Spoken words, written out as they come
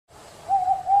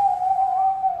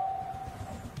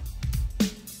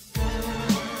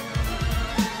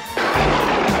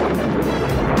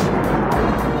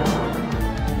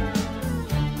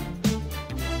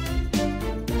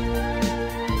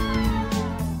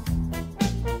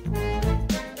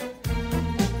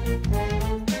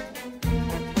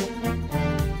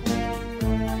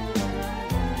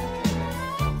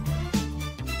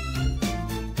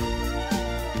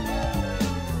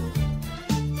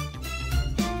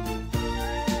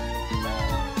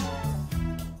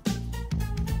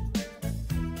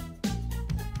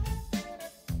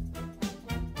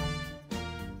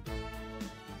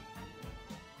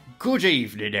Good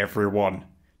evening, everyone.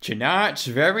 Tonight's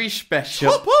very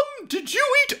special. Popham, did you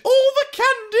eat all the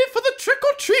candy for the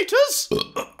trick-or-treaters?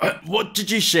 What did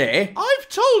you say? I've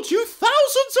told you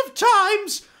thousands of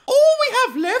times. All we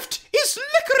have left is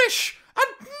licorice, and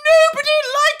nobody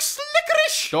likes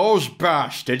licorice. Those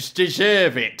bastards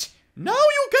deserve it. Now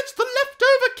you get the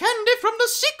leftover candy from the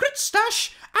secret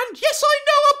stash, and yes, I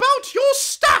know about your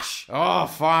stash. Oh,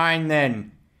 fine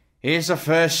then. Here's the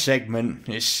first segment.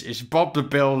 It's Bob the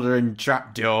Builder and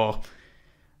Trapdoor.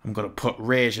 I'm gonna put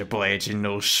razor blades in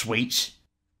those sweets.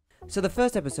 So the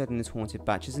first episode in this haunted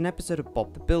batch is an episode of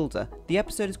Bob the Builder. The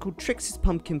episode is called Trix's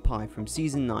Pumpkin Pie from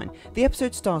Season 9. The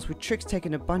episode starts with Trix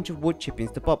taking a bunch of wood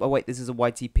chippings to Bob. Oh wait, this is a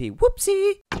YTP.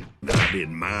 Whoopsie! Not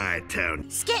in my town.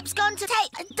 Skip's gone to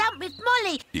take a dump with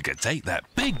Molly. You can take that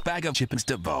big bag of chippings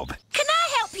to Bob. Can I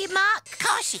help you, Mark? Of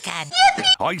course you can.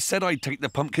 I said I'd take the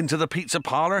pumpkin to the pizza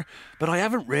parlour, but I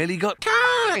haven't really got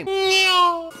time.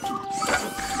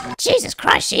 Jesus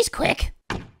Christ, she's quick.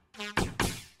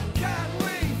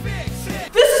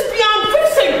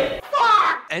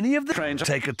 Any of the trains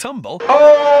take a tumble.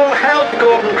 Oh, help,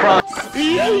 Gordon Cross.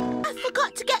 I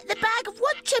forgot to get the bag of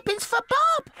wood chippings for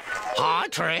Bob. Hi,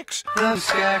 Trix. The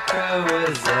scarecrow,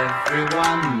 as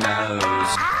everyone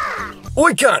knows.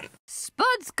 Oi, gun!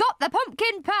 Spud's got the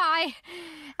pumpkin pie,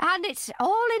 and it's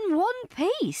all in one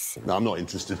piece. No, I'm not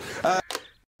interested. Hi,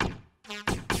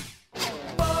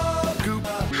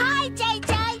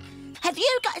 JJ. Have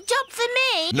you got a job for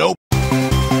me? Nope.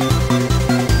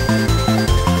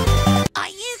 Are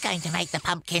you going to make the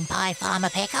pumpkin pie, Farmer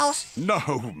Pickles?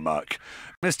 No, Muck.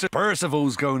 Mr.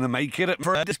 Percival's going to make it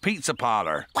for this pizza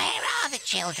parlour. Where are the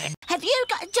children? Have you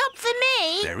got a job for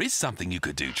me? There is something you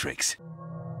could do, Trix.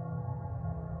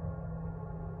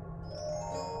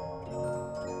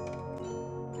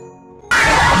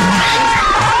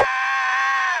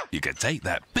 You could take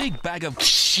that big bag of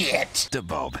shit to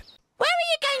Bob. Where are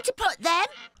you going to put them?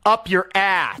 Up your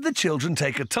ass. If the children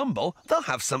take a tumble, they'll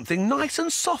have something nice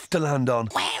and soft to land on.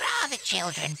 Where are the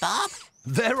children, Bob?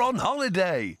 They're on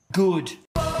holiday. Good.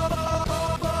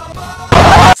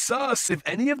 Sus, if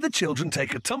any of the children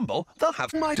take a tumble, they'll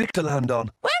have my dick to land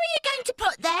on. Where are you going to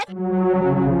put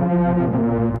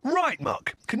them? Right,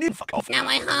 Muck. Can you fuck off? Now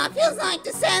my heart feels like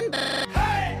December.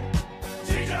 Hey!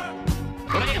 Teacher!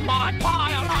 Leave my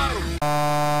pie alone!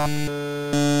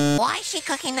 Why is she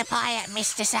cooking the pie at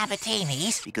Mr.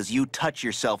 Sabatini's? Because you touch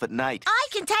yourself at night. I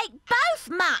can take both,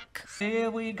 Muck. Here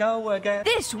we go again.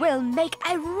 This will make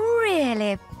a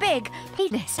really big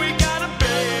penis. We gotta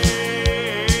build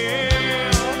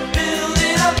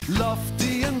it up.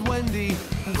 Lofty and Wendy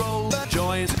roll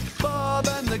joints. Bob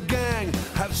and the gang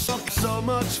have sucked so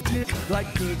much dick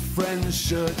like good friends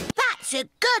should. That's a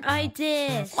good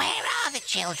idea. Where are the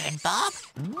children, Bob?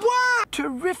 What?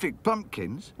 Terrific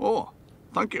pumpkins. Oh,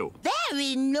 thank you. They're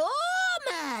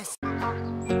enormous.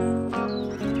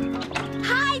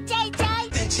 Hi, JJ.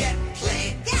 The jet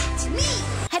plane, that's me.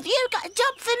 Have you got a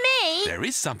job for me? There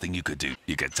is something you could do.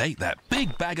 You could take that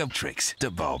big bag of tricks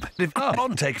to Bob. If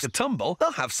Bob takes a tumble,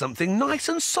 they'll have something nice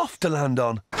and soft to land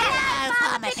on. Hello,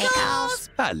 Farmer Pickles.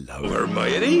 Hello,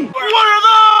 Hermione.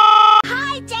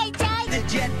 Hi, JJ. The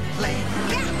jet plane,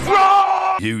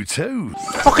 You too.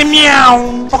 Fucking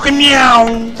meow. Fucking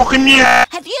meow. Fucking meow.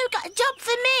 Have you got a job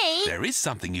for me? There is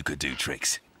something you could do,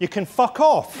 Trix. You can fuck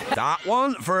off. That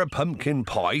one for a pumpkin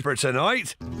pie for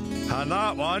tonight. And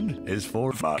that one is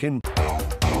for fucking...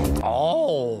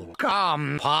 Oh,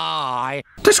 come pie.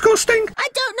 Disgusting. I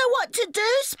don't know what to do,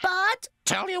 Spud.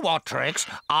 Tell you what, Trix,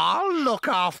 I'll look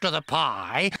after the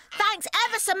pie. Thanks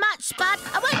ever so much, Spud.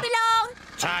 I won't be long.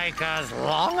 Take as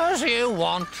long as you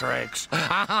want, Trix.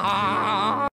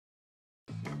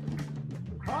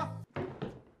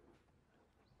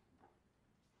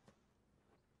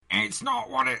 It's not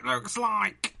what it looks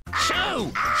like. Shoo!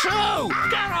 Shoo!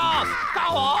 Get off!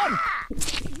 Go on!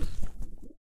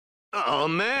 Oh,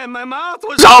 man, my mouth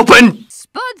was open!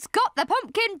 Spud's got the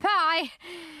pumpkin pie,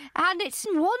 and it's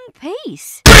in one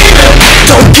piece.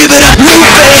 Don't give it up,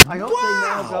 Rufus! I hope they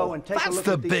now go and take a That's look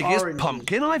the at biggest oranges.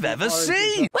 pumpkin I've ever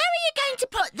seen! Where are you going to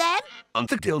put them? On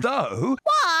the dildo.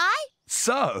 Why?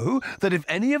 So that if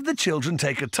any of the children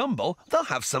take a tumble, they'll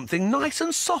have something nice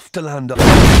and soft to land on.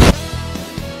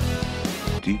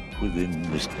 Deep within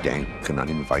this dank and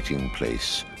uninviting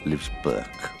place lives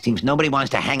Burke. Seems nobody wants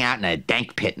to hang out in a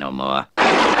dank pit no more.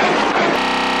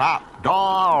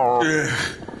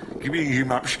 Giving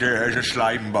him upstairs a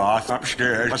slime bath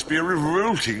upstairs must be a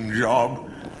revolting job.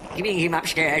 Giving him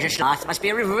upstairs a sloth must be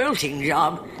a revolting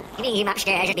job. Giving him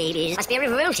upstairs a babies must be a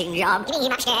revolting job. Giving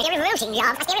him upstairs a revolting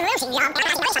job must be a revolting job.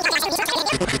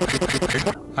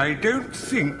 I don't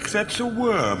think that's a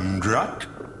worm, Drut.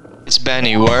 It's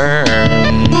Benny Worm.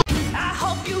 I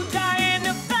hope you die in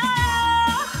the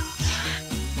fire.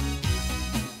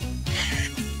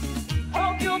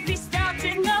 Hope you'll be stabbed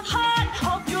in the heart.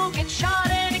 Hope you'll get shot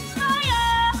and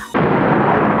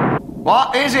expire.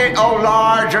 What is it, oh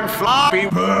large and floppy?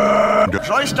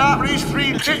 Shall I start these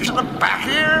 3 chicks at the back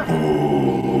here?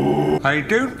 I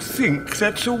don't think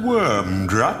that's a worm,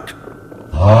 Drut.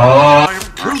 I'm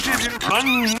coated in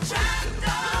fun.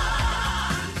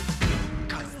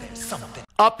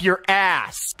 Up your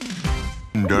ass.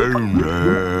 Down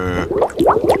there.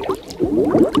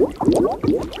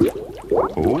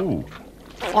 Oh.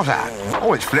 What's that?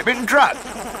 Oh, it's flipping Drut.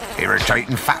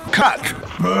 Irritating fat cut.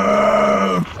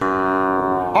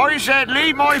 I said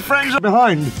leave my friends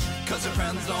behind. Cause your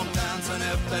friends don't dance, and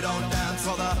if they don't dance,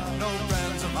 well, they're no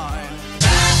friends of mine.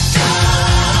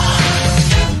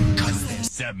 Cause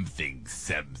there's something.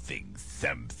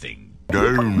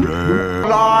 Down there.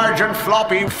 Large and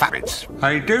floppy fabbits.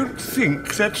 I don't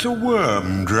think that's a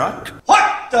worm, Drut.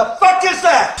 What the fuck is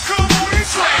that?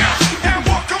 And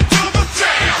welcome to the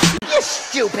jam. You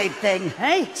stupid thing,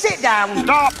 hey? Sit down.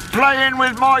 Stop playing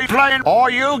with my plane,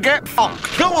 or you'll get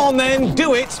funked. Go on then,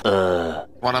 do it.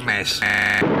 What a mess.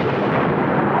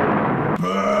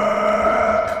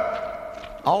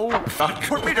 Oh, fuck.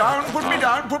 Put me down, put me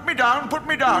down, put me down, put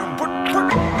me down, put me...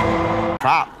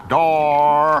 Trap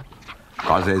door.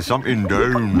 Cause there's something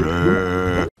down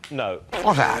there. No.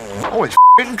 What's that? Oh, it's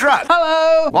f***ing Drut.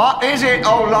 Hello. What is it,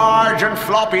 oh large and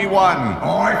floppy one?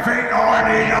 I think I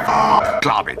need a fart.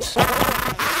 Globbits.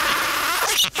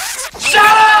 Shut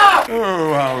up!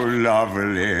 Oh, how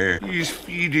lovely. He's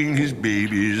feeding his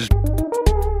babies.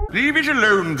 Leave it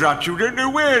alone, Drut. You don't know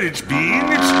where it's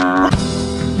been. It's...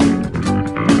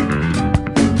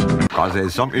 Cause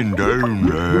there's something down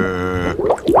there.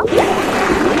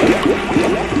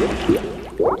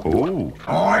 Oh.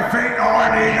 I think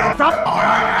I need a...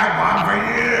 I ain't had one for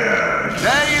years.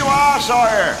 There you are,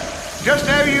 sire. Just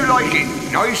how you like it.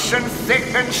 Nice and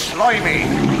thick and slimy.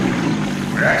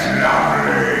 That's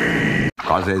lovely.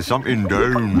 Cause there's something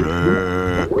down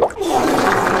there.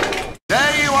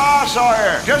 There you are,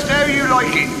 sire. Just how you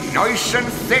like it. Nice and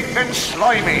thick and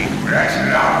slimy. That's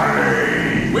lovely.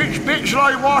 Which bit shall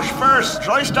I wash first?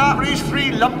 Shall I start with these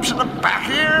 3 lumps at the back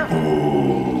here?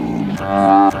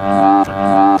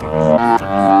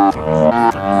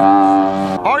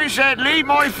 I said leave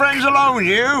my friends alone,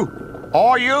 you,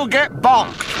 or you'll get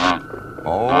bonked.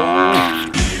 Oh.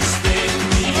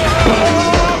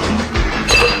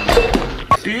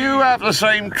 Do you have the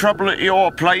same trouble at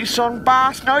your place on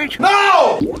bath night?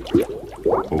 No!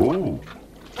 Oh.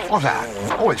 What's that?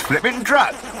 Oh, it's flipping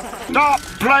Drut. Stop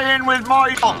playing with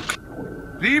my bonk.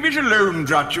 Leave it alone,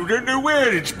 Drut. You don't know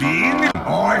where it's been.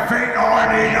 I think I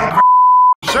need a...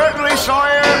 Certainly,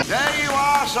 sire. There you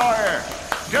are, sire.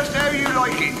 Just how you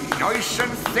like it. Nice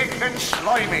and thick and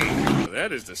slimy.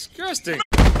 That is disgusting.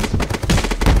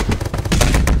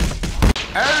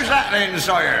 How's that then,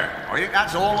 sire? I think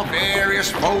that's all the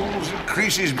various folds and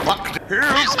creases bucked. Here,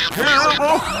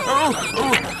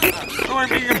 I'm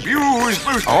being abused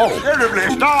most terribly.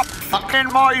 Stop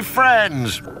fucking my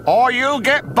friends, or you'll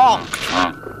get bonked.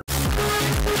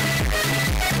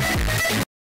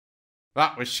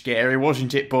 That was scary,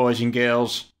 wasn't it, boys and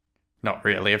girls? Not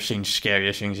really, I've seen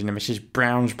scarier things in the Mrs.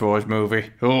 Brown's Boys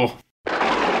movie. Oh.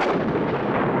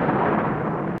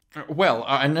 Well,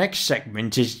 our next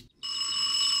segment is...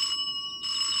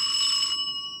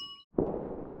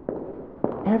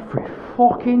 Every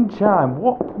fucking time.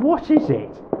 What is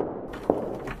it?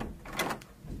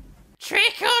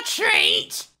 Trick or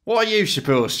treat? What are you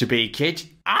supposed to be, kid?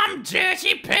 I'm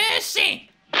Dirty Percy.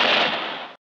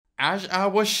 As I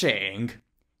was saying,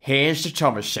 here's the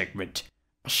Thomas segment.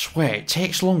 I swear it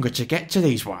takes longer to get to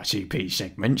these YTP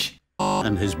segments.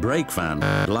 And his brake fan,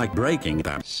 like braking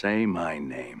them. Say my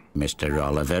name. Mr.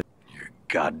 Oliver. You're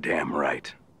goddamn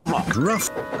right. Gruff.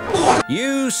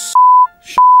 You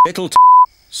little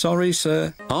Sorry,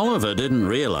 sir. Oliver didn't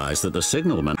realise that the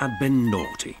signalman had been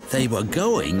naughty. They were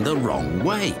going the wrong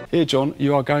way. Here, John,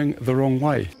 you are going the wrong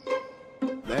way.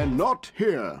 They're not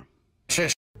here.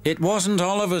 It wasn't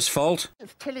Oliver's fault.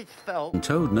 It's Tilly's fault.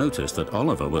 Toad noticed that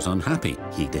Oliver was unhappy.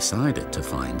 He decided to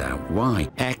find out why.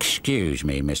 Excuse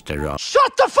me, Mr. Ross.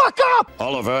 Shut the fuck up!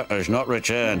 Oliver has not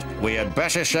returned. We had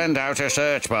better send out a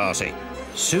search party.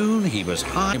 Soon he was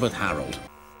high with Harold.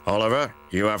 Oliver,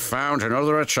 you have found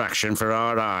another attraction for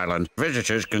our island.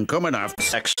 Visitors can come and have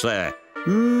sex there.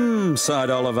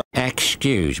 Sighed Oliver.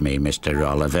 Excuse me, Mr.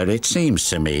 Oliver. It seems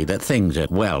to me that things are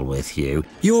well with you.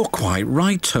 You're quite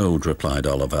right, Toad, replied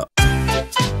Oliver.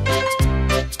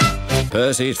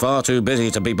 Percy's far too busy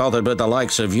to be bothered with the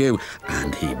likes of you,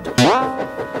 and he...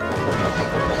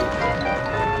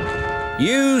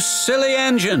 You silly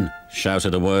engine!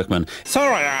 Shouted a workman.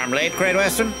 Sorry I'm late, Great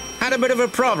Western. Had a bit of a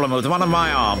problem with one of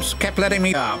my arms. Kept letting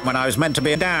me up when I was meant to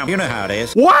be down. You know how it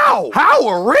is. Wow! How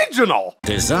original!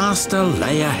 Disaster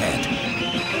lay ahead.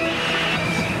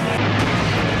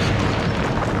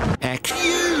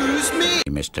 Excuse me,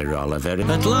 Mr. Oliver.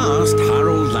 At last,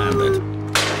 Harold landed.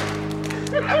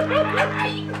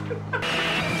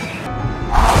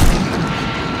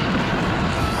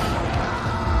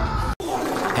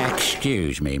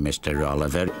 Excuse me, Mr.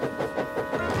 Oliver.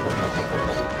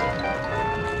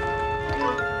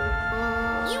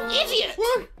 You idiot!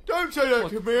 What? Don't say that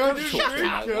to me. I didn't Shut mean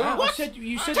up! to. What?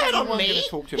 You said Turn that you on weren't me! going to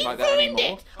talk to him He like that ruined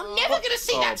anymore. it! I'm never going to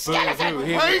see that skeleton!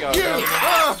 Thank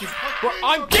you!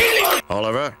 I'm dealing with...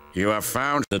 Oliver, you have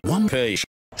found the One Piece.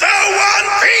 The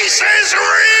One Piece is real!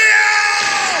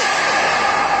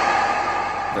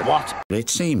 What? It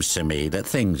seems to me that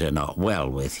things are not well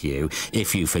with you,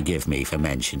 if you forgive me for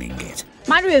mentioning it.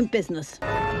 Mind your own business.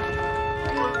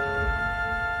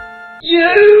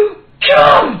 You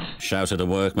can't! Shouted a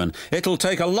workman. It'll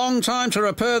take a long time to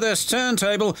repair this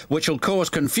turntable, which'll cause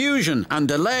confusion and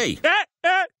delay.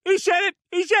 He said it!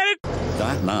 He said it!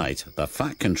 That night, the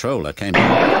Fat Controller came...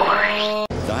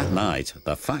 That night,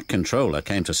 the Fat Controller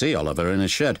came to see Oliver in his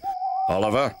shed.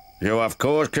 Oliver, you have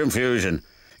caused confusion.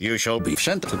 You shall be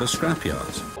sent to the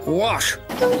scrapyards. Wash!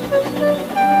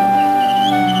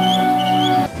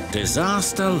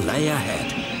 Disaster lay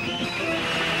ahead.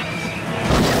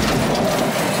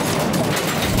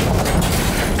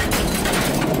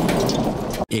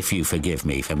 If you forgive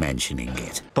me for mentioning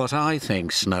it. But I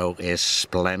think Snow is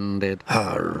splendid.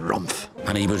 Harumph.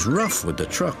 And he was rough with the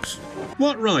trucks.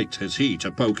 What right has he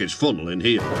to poke his funnel in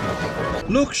here?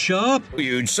 Look sharp!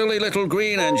 You silly little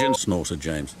green engine, snorted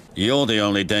James. You're the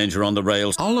only danger on the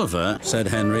rails. Oliver, said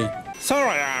Henry.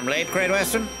 Sorry I'm late, Great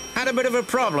Western. Had a bit of a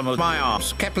problem with my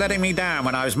arms. Kept letting me down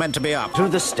when I was meant to be up. To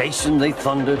the station they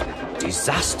thundered.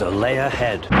 Disaster lay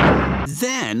ahead.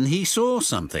 Then he saw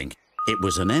something. It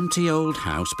was an empty old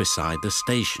house beside the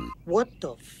station. What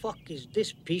the fuck is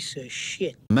this piece of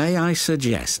shit? May I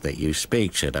suggest that you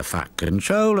speak to the Fat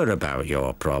Controller about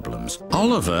your problems?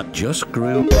 Oliver just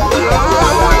grew...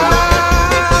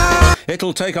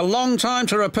 It'll take a long time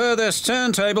to repair this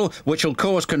turntable, which'll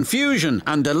cause confusion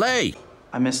and delay.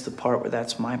 I missed the part where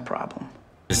that's my problem.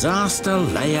 Disaster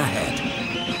lay ahead.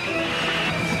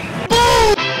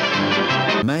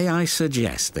 May I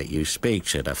suggest that you speak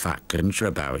to the Fat Controller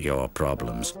about your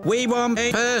problems? We want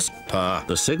a purse. Pa,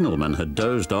 the signalman had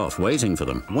dozed off waiting for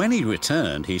them. When he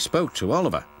returned, he spoke to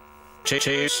Oliver.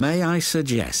 Cheers. May I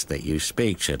suggest that you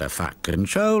speak to the Fat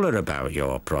Controller about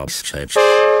your problems?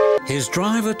 His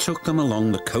driver took them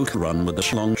along the coast run with the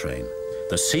schlong train.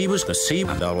 The sea was the sea,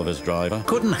 and Oliver's driver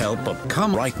couldn't help but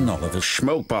come right in Oliver's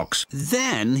smoke box.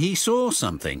 Then he saw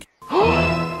something.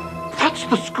 That's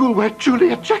the school where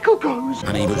Juliet Jekyll goes.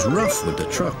 And he was rough with the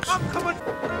trucks.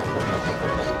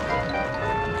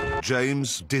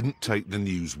 James didn't take the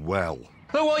news well.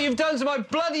 Look what you've done to my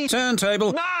bloody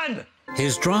turntable. Man!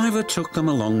 His driver took them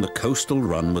along the coastal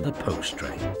run with the post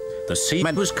train. The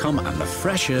seaman was come and the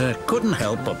fresh air couldn't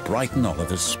help but brighten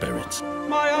Oliver's spirits.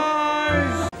 My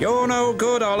eyes! You're no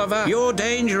good, Oliver. You're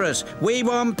dangerous. We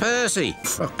want Percy.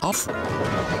 Fuck off.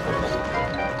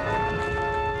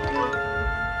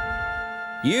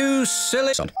 You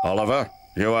silly... Oliver,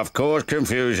 you have caused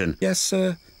confusion. Yes,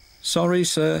 sir. Sorry,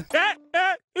 sir.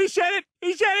 He said it!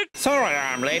 He said it! Sorry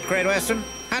I'm late, Great Western.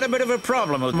 Had a bit of a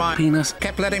problem with my penis.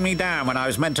 Kept letting me down when I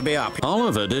was meant to be up.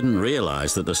 Oliver didn't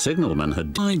realise that the signalman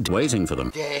had died waiting for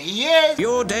them. There he is!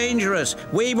 You're dangerous.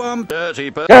 We want... Dirty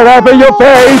Get out of your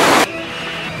face!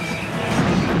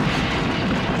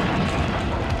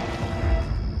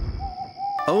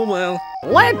 Oh well.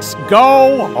 Let's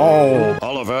go home!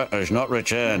 Oliver has not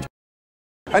returned.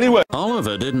 Anyway,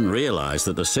 Oliver didn't realise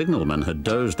that the signalman had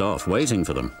dozed off waiting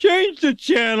for them. Change the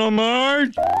channel,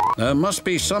 Marge! There must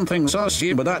be something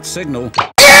saucy with that signal.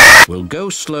 We'll go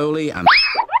slowly and...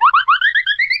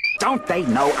 Don't they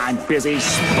know I'm busy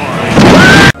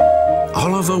sparring?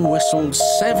 Oliver whistled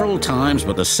several times,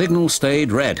 but the signal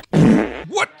stayed red.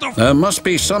 What the... There must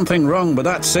be something wrong with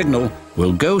that signal.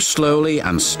 We'll go slowly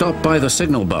and stop by the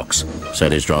signal box,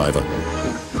 said his driver.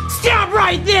 Stop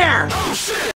right there!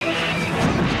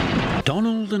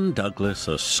 Donald and Douglas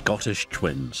are Scottish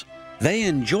twins. They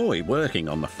enjoy working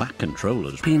on the Fat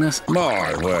Controller's penis.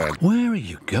 My word. Where are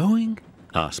you going?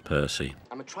 Asked Percy.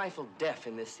 I'm a trifle deaf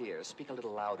in this ear. Speak a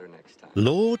little louder next time.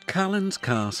 Lord Callan's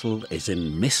castle is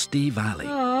in Misty Valley.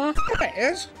 It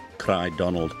is? Cried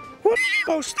Donald. What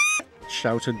ghost?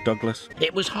 Shouted Douglas.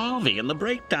 It was Harvey in the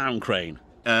breakdown crane.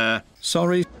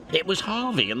 Sorry. It was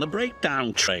Harvey and the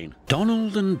breakdown train.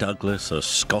 Donald and Douglas are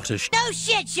Scottish. No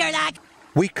shit, Sherlock!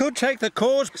 We could take the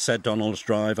cause, said Donald's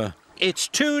driver. It's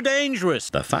too dangerous.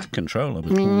 The Fat Controller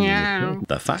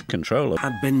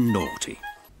had been naughty.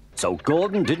 So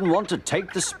Gordon didn't want to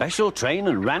take the special train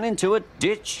and ran into a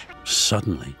ditch.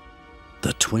 Suddenly,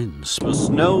 the twins were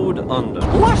snowed under.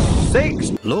 What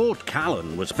sakes? Lord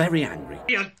Callan was very angry.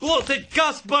 You bloated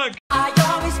gas bug! I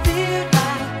always feel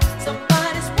like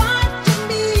somebody's watching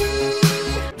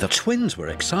me. The twins were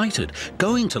excited.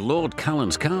 Going to Lord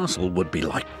Callan's castle would be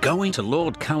like going to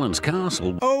Lord Callan's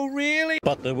castle. Oh, really?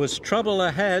 But there was trouble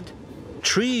ahead.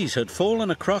 Trees had fallen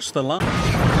across the line.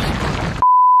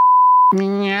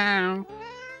 Meow.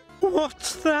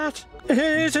 What's that?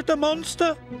 Is it the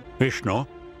monster? It's not.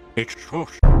 It's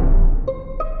us.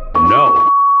 No.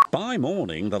 By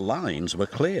morning, the lines were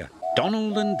clear.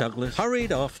 Donald and Douglas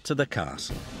hurried off to the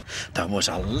castle. There was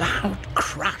a loud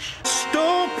crash.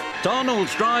 Stop!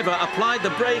 Donald's driver applied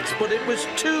the brakes, but it was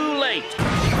too late.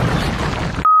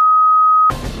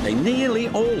 They nearly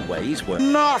always were.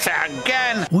 Not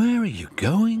again! Where are you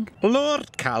going?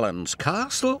 Lord Callan's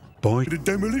castle? By the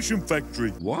demolition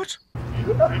factory. What?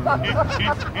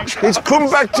 It's come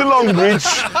back to Longbridge.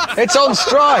 It's on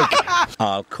strike.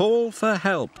 I'll call for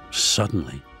help.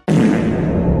 Suddenly.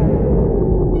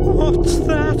 What's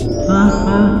that?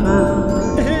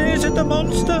 Is it the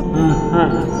monster?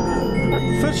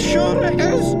 For sure it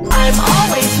is. I'm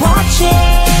always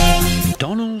watching.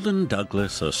 Donald and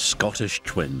Douglas are Scottish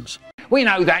twins. We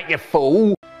know that, you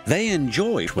fool. They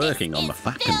enjoyed working on the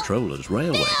Fat Controller's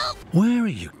railway. Where are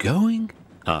you going?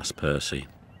 Asked Percy.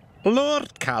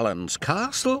 Lord Callan's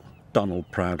castle, Donald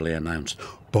proudly announced.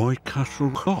 By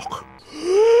Castle Rock.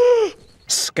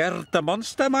 Scared the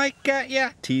monster might get you,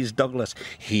 teased Douglas.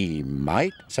 He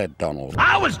might, said Donald.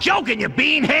 I was joking, you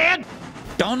beanhead.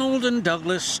 Donald and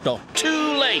Douglas stopped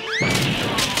too late.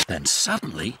 Then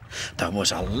suddenly, there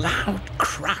was a loud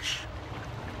crash.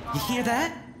 You hear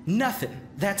that? Nothing.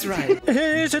 That's right.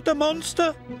 Is it the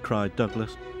monster? Cried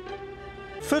Douglas.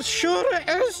 For sure it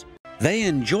is. They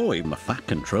enjoy my Fat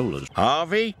Controllers.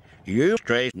 Harvey, you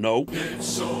straight. No.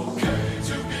 It's okay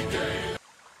to be gay.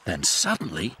 Then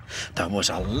suddenly, there was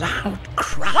a loud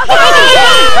crash.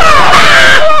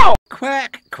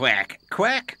 Quack, quack,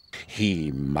 quack.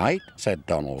 He might, said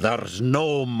Donald. There's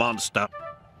no monster.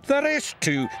 There is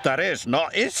two. There is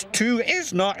not. Is two.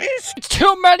 Is not. Is. It's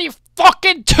too many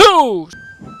fucking twos!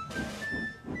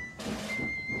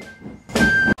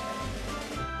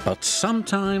 But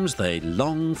sometimes they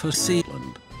long for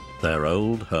Sealand, their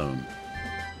old home.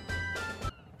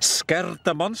 Scared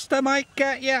the monster might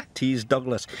get you, teased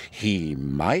Douglas. He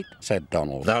might, said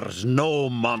Donald. There's no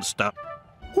monster.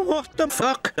 What the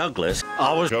fuck, Douglas?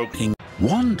 I was joking.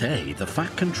 One day, the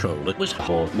Fat Controller was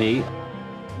caught me.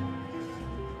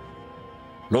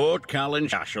 Lord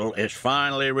Callan's castle is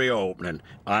finally reopening.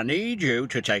 I need you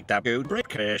to take that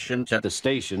brickation to the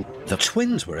station. The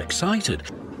twins were excited,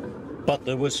 but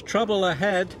there was trouble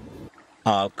ahead.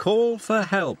 I'll call for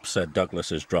help, said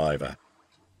Douglas's driver.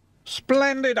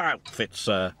 Splendid outfit,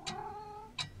 sir.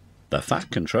 The Fat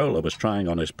Controller was trying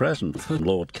on his present for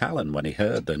Lord Callan when he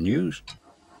heard the news.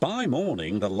 By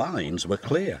morning, the lines were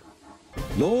clear.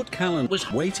 Lord Callan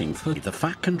was waiting for the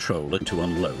Fat Controller to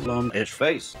unload on his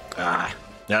face. Ah,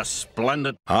 that's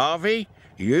splendid. Harvey,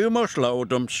 you must load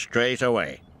them straight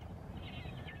away.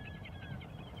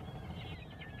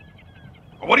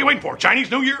 What are you waiting for? Chinese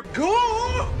New Year?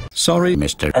 Go! Sorry,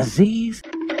 Mr. Aziz.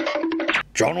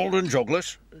 Donald and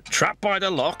Douglas, trapped by the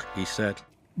lock, he said.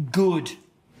 Good.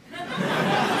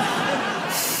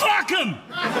 Fuck him!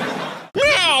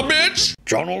 Meow, bitch!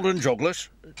 Donald and Douglas,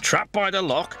 trapped by the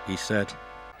lock, he said.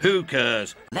 Who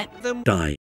cares? Let them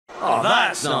die. Oh,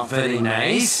 that's not very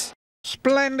nice.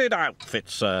 Splendid outfit,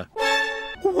 sir.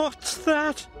 What's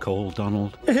that? Called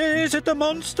Donald. Is it the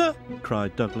monster?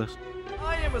 Cried Douglas.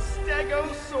 I am a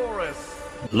Stegosaurus.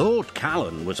 Lord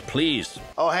Callan was pleased.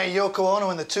 Oh, hey, Yoko Ono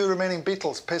and the two remaining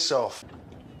Beatles, piss off.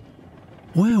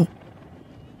 Well,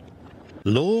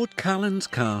 Lord Callan's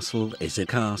castle is a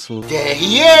castle. There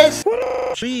he is!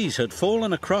 Trees had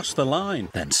fallen across the line.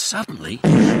 Then suddenly,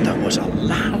 there was a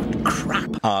loud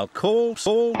crap. I'll call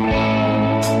Saul.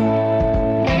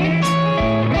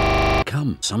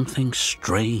 Come, something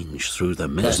strange through the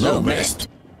mist. There's no mist.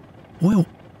 Well,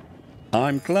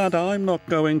 I'm glad I'm not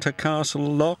going to Castle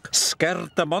Lock.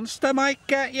 Scared the monster might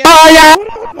get you.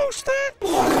 Almost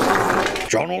there.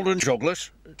 Donald and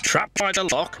Douglas, trapped by the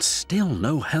lock. Still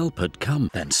no help had come.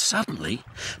 Then suddenly,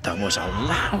 there was a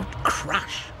loud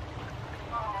crash.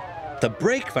 The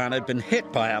brake van had been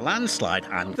hit by a landslide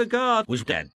and the guard was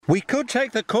dead. We could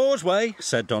take the causeway,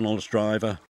 said Donald's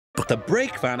driver. But the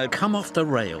brake van had come off the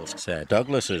rails, said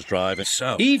Douglas's driver.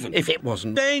 So, even if it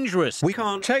wasn't dangerous, we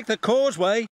can't take the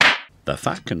causeway. The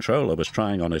Fat Controller was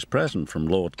trying on his present from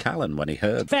Lord Callan when he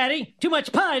heard... Fatty, too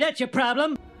much pie, that's your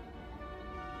problem.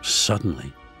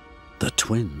 Suddenly, the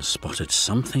twins spotted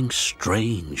something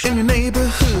strange. In your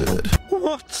neighborhood.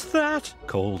 What's that?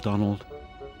 Called Donald.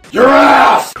 Your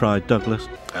ass! Cried Douglas.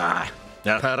 Ah,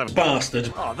 that pair of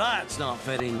bastard. Oh, that's not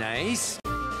very nice.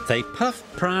 They puffed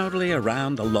proudly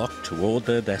around the lock toward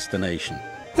their destination.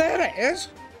 There it is!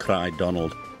 Cried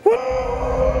Donald.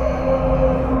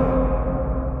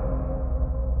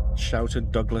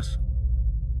 Shouted Douglas.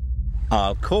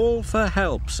 I'll call for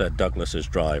help, said Douglas's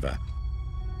driver.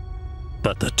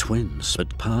 But the twins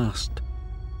had passed.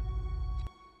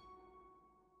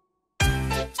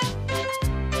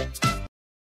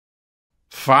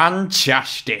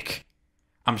 Fantastic.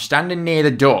 I'm standing near the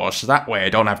door so that way I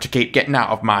don't have to keep getting out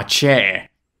of my chair.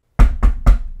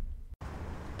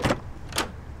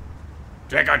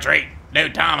 Trick or treat, new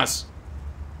Thomas.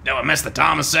 Do I miss the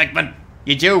Thomas segment?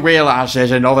 You do realise there's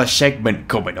another segment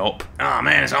coming up? Oh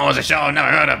man, it's always a show I've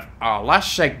never heard of. Our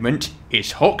last segment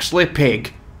is Huxley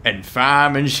Pig and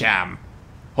Farm and Sham.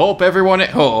 Hope everyone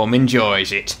at home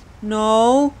enjoys it.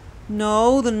 No,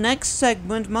 the next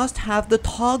segment must have the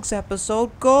TUGS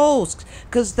episode Ghosts,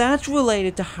 cause that's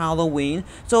related to Halloween,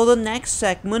 so the next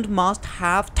segment must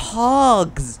have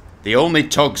TUGS. The only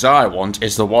tugs I want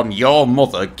is the one your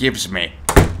mother gives me.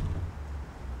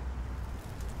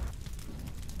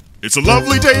 It's a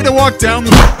lovely day to walk down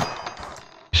the...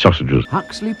 Sausages.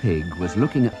 Huxley Pig was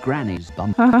looking at Granny's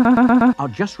bum. I'll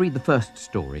just read the first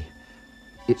story.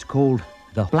 It's called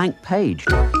The Blank Page.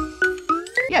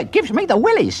 Yeah, it gives me the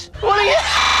willies. What are you...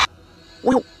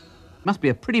 Well, must be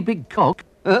a pretty big cock.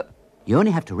 You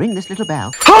only have to ring this little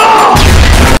bell.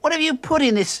 What have you put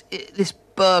in this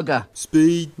burger?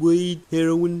 Speed, weed,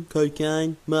 heroin,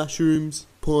 cocaine, mushrooms,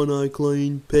 porno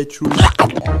clean, petrol.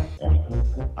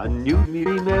 A new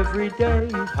dream every day,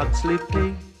 Huxley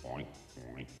Pig.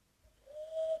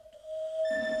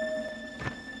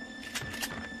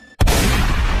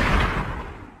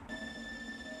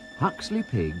 Huxley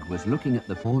Pig was looking at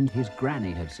the porn his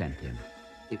granny had sent him.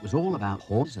 It was all about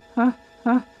horses. A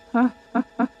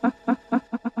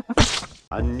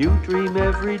new dream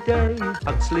every day,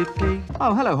 Huxley Pig.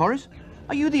 Oh, hello, Horace.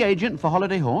 Are you the agent for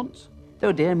Holiday Haunts?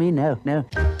 Oh, dear me, no.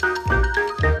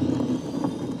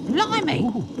 Blimey!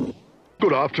 Ooh.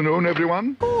 Good afternoon,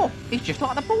 everyone. Oh, it's just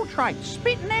like the portrait.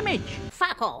 Spitting image.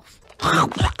 Fuck off.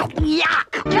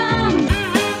 Yuck!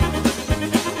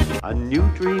 A new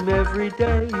dream every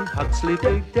day, Huxley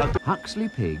Pig. Huxley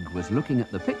Pig was looking at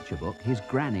the picture book his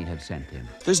granny had sent him.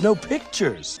 There's no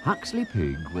pictures. Huxley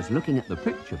Pig was looking at the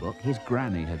picture book his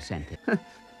granny had sent him.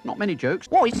 Not many jokes.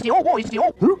 What is the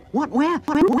Who? What? Where?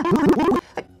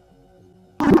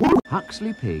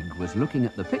 Huxley Pig was looking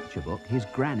at the picture book his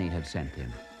granny had sent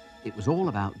him. It was all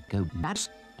about go mad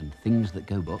and things that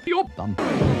go bump.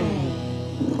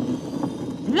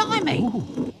 Blimey!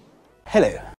 Ooh.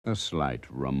 Hello. A slight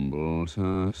rumble,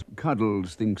 sir.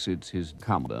 Cuddles thinks it's his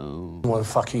combo. What the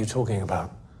fuck are you talking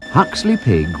about? Huxley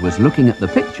Pig was looking at the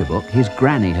picture book his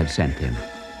granny had sent him.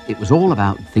 It was all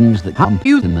about things that bump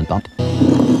you in the butt.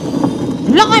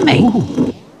 Blimey!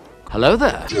 Ooh. Hello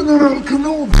there. General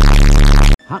Kenobi.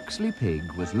 Huxley Pig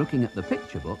was looking at the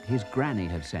picture book his granny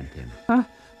had sent him.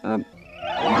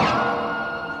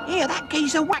 Yeah, that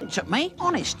geezer whacked at me,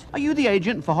 honest. Are you the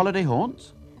agent for Holiday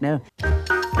Haunts? No.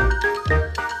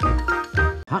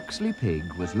 Huxley Pig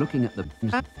was looking at the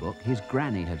book his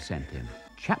granny had sent him.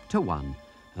 Chapter 1.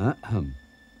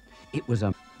 It was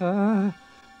a...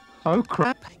 Oh,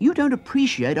 crap. You don't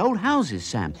appreciate old houses,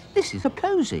 Sam. This is a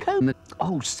cosy.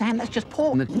 Oh, Sam, that's just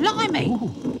poor. Blimey!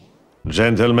 Ooh.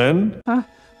 Gentlemen?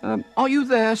 Are you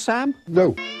there, Sam?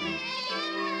 No.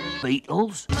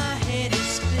 Beatles?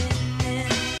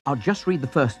 I'll just read the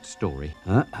first story.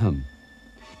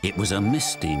 It was a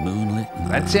misty moonlit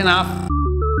night. That's enough.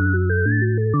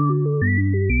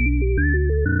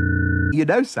 You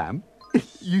know, Sam,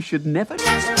 you should never...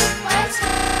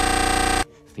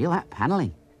 Feel that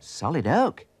panelling. Solid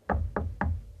oak.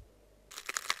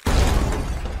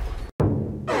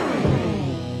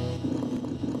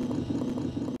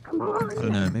 I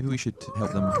don't know, maybe we should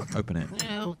help them open it.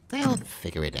 Well, they'll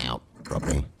figure it out,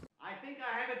 probably. I think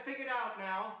I have it figured out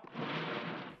now.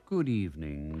 Good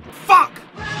evening. Fuck!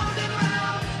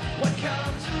 What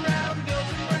comes around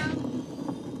goes around.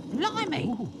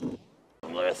 Blimey!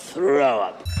 I'm gonna throw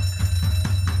up.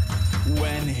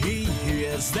 When he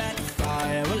hears that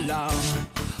fire alarm,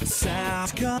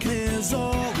 Sam's cup is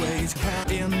always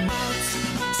cutting out.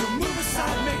 So move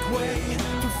aside, make way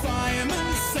for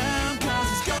fireman Sam, cause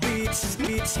he's got beats.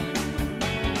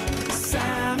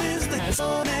 Sam is the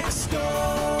asshole next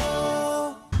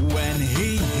door. When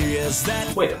he hears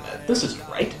that. Wait a minute, this isn't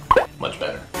right. Much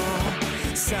better.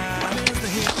 Sam is the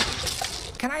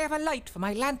hit. Can I have a light for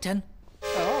my lantern?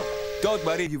 Oh. Don't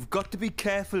worry, you've got to be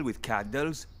careful with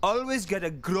candles. Always get a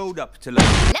grown-up to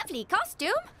light. Lovely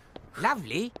costume.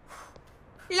 Lovely?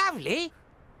 Lovely?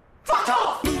 Fuck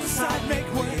off! Move aside, make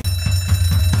way.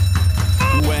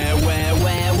 Where?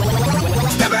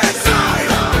 Step inside!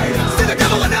 See the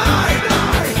devil and I.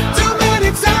 Too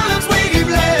many times we've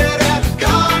let it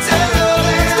go till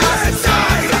then. Step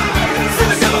inside! See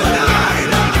the devil and I.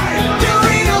 You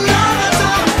realize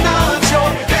I'm not your.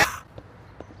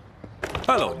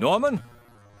 Hello, Norman.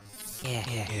 Yeah.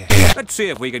 Let's see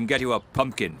if we can get you a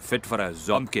pumpkin fit for a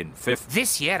zombkin fit.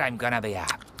 This year I'm gonna be a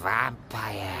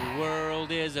vampire. The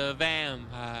world is a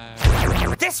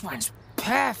vampire. This one's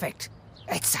perfect.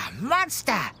 It's a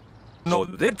monster. No,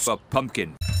 that's a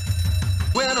pumpkin.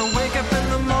 When I wake up in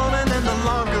the morning and the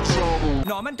alarm gets trouble.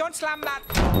 Norman, don't slam that.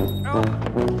 Oh.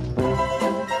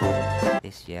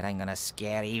 This year I'm gonna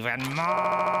scare even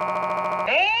more.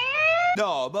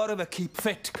 No, more of a keep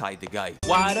fit kind of guy.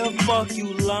 Why the fuck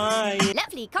you lying?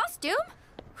 Lovely costume.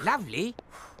 Lovely?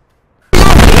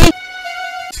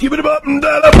 Skip it up and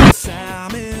down.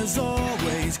 Sam is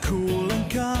always cool and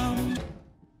calm.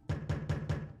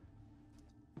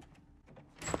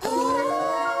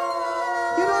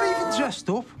 You're not even dressed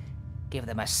up. Give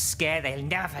them a scare they'll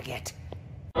never forget.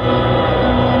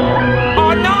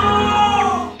 Oh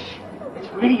no! It's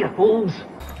really a Poopz.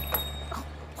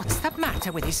 What's the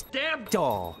matter with this damn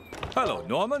door? Hello,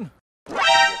 Norman.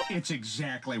 It's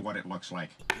exactly what it looks like.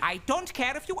 I don't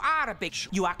care if you are a bitch.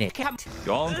 You are cunt.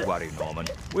 Don't worry, Norman.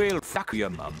 We'll fuck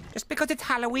your mum. Just because it's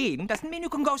Halloween doesn't mean you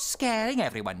can go scaring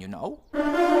everyone, you know.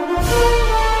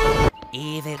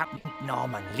 Evil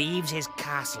Norman leaves his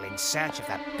castle in search of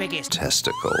the biggest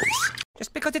testicles.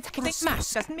 Just because it's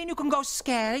Christmas doesn't mean you can go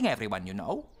scaring everyone, you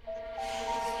know.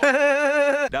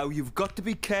 Now you've got to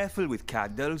be careful with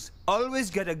candles. Always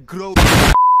get a grow.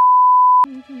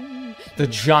 The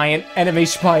giant enemy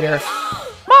spider.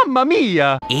 Mamma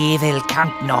mia! Evil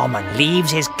Count Norman leaves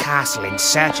his castle in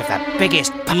search of the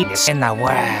biggest penis in the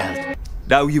world.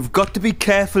 Now you've got to be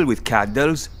careful with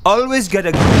candles. Always get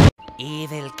a.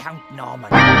 Evil Count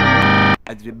Norman.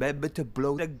 And remember to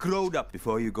blow the grown up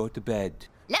before you go to bed.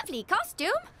 Lovely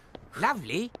costume.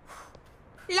 Lovely?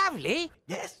 Lovely?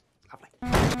 Yes.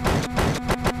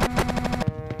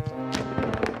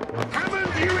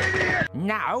 You idiot!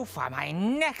 Now for my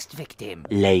next victim.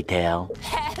 Later.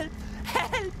 Help!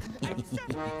 Help!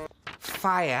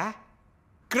 Fire?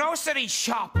 Grocery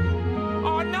shop!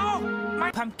 Oh no!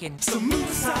 My pumpkin. So move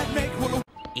aside, make way.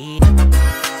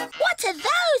 What are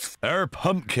those? They're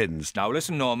pumpkins. Now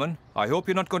listen, Norman. I hope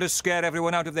you're not going to scare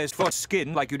everyone out of their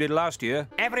skin like you did last year.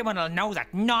 Everyone will know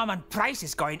that Norman Price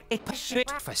is going ape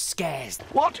shit for scares.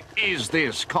 What is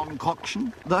this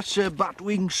concoction? That's a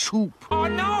batwing soup. Oh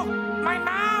no! My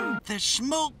mom! There's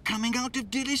smoke coming out of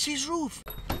Dillis's roof.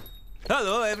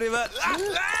 Hello, everyone.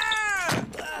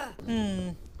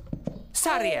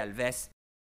 Sorry, Elvis.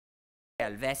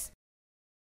 Elvis.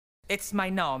 It's my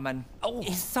Norman. Oh,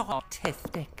 he's so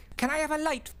autistic. Can I have a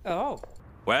light? Oh.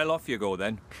 Well, off you go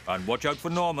then. And watch out for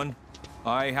Norman.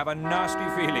 I have a nasty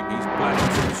feeling he's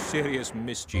planning some serious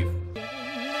mischief.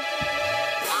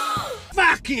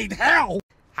 Fucking hell!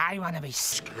 I want to be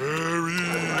scary.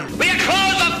 Will you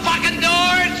close the fucking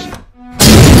doors?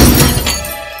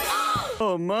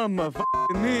 Oh, mama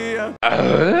mia.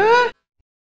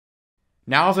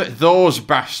 Now that those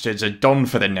bastards are done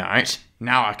for the night,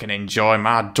 now I can enjoy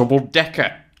my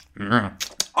double-decker.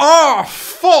 Oh,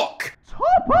 fuck!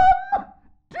 Topham!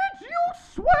 Did you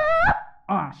swear?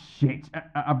 Ah, shit.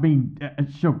 I mean,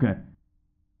 sugar.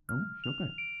 Oh,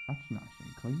 sugar. That's nice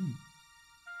and clean.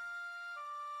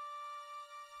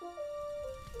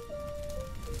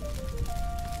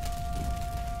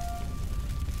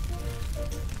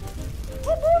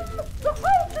 Topham! The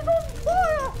house is on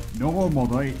fire! No,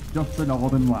 Mother, it's just the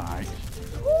Northern Lights.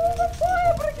 Call the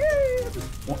fire brigade!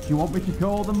 What do you want me to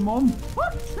call them, Mum?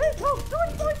 Fuck's sake, I'll do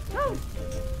it myself!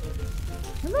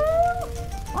 Hello?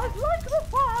 I'd like the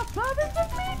fire service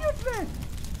immediately!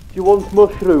 Do you want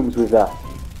mushrooms with that?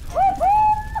 Topham!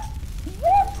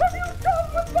 What have you done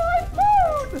with my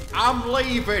phone? I'm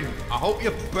leaving. I hope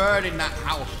you're burning that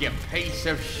house, you piece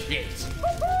of shit.